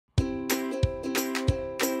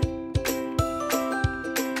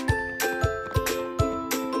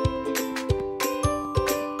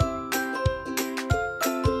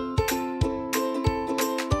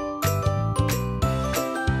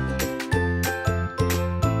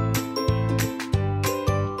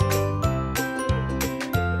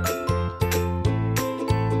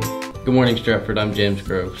Good morning, Stratford. I'm James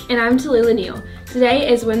Groves. And I'm Tallulah Neal.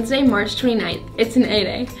 Today is Wednesday, March 29th. It's an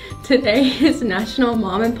A-Day. Today is National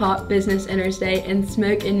Mom and Pop Business Owners Day and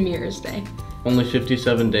Smoke and Mirrors Day. Only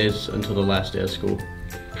 57 days until the last day of school.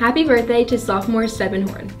 Happy birthday to sophomore Stephen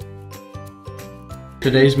Horn.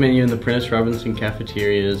 Today's menu in the Prentice Robinson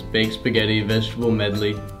cafeteria is baked spaghetti, vegetable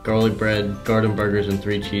medley, garlic bread, garden burgers, and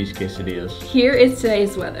 3 cheese quesadillas. Here is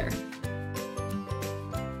today's weather.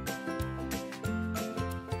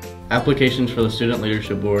 Applications for the Student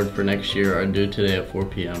Leadership Board for next year are due today at 4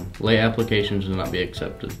 p.m. Late applications will not be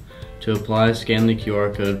accepted. To apply, scan the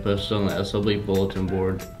QR code posted on the SLB bulletin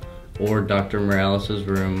board or Dr. Morales'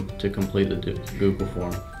 room to complete the Google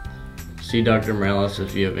form. See Dr. Morales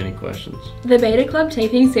if you have any questions. The Beta Club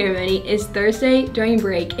taping ceremony is Thursday during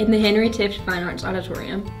break in the Henry Tift Fine Arts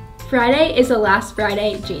Auditorium. Friday is the last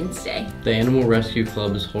Friday, Jeans Day. The Animal Rescue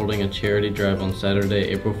Club is holding a charity drive on Saturday,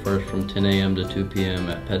 April 1st from 10 a.m. to 2 p.m.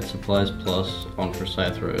 at Pet Supplies Plus on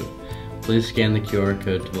Forsyth Road. Please scan the QR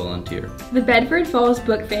code to volunteer. The Bedford Falls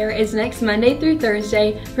Book Fair is next Monday through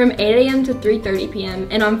Thursday from 8 a.m. to 3:30 p.m.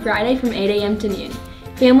 and on Friday from 8 a.m. to noon.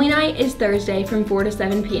 Family night is Thursday from 4 to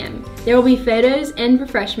 7 p.m. There will be photos and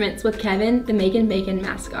refreshments with Kevin, the Macon Bacon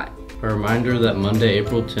mascot. A reminder that Monday,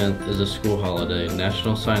 April 10th is a school holiday.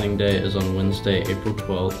 National Signing Day is on Wednesday, April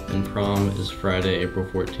 12th, and prom is Friday, April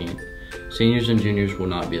 14th. Seniors and juniors will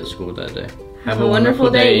not be at school that day. Have a wonderful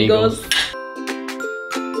day, Eagles.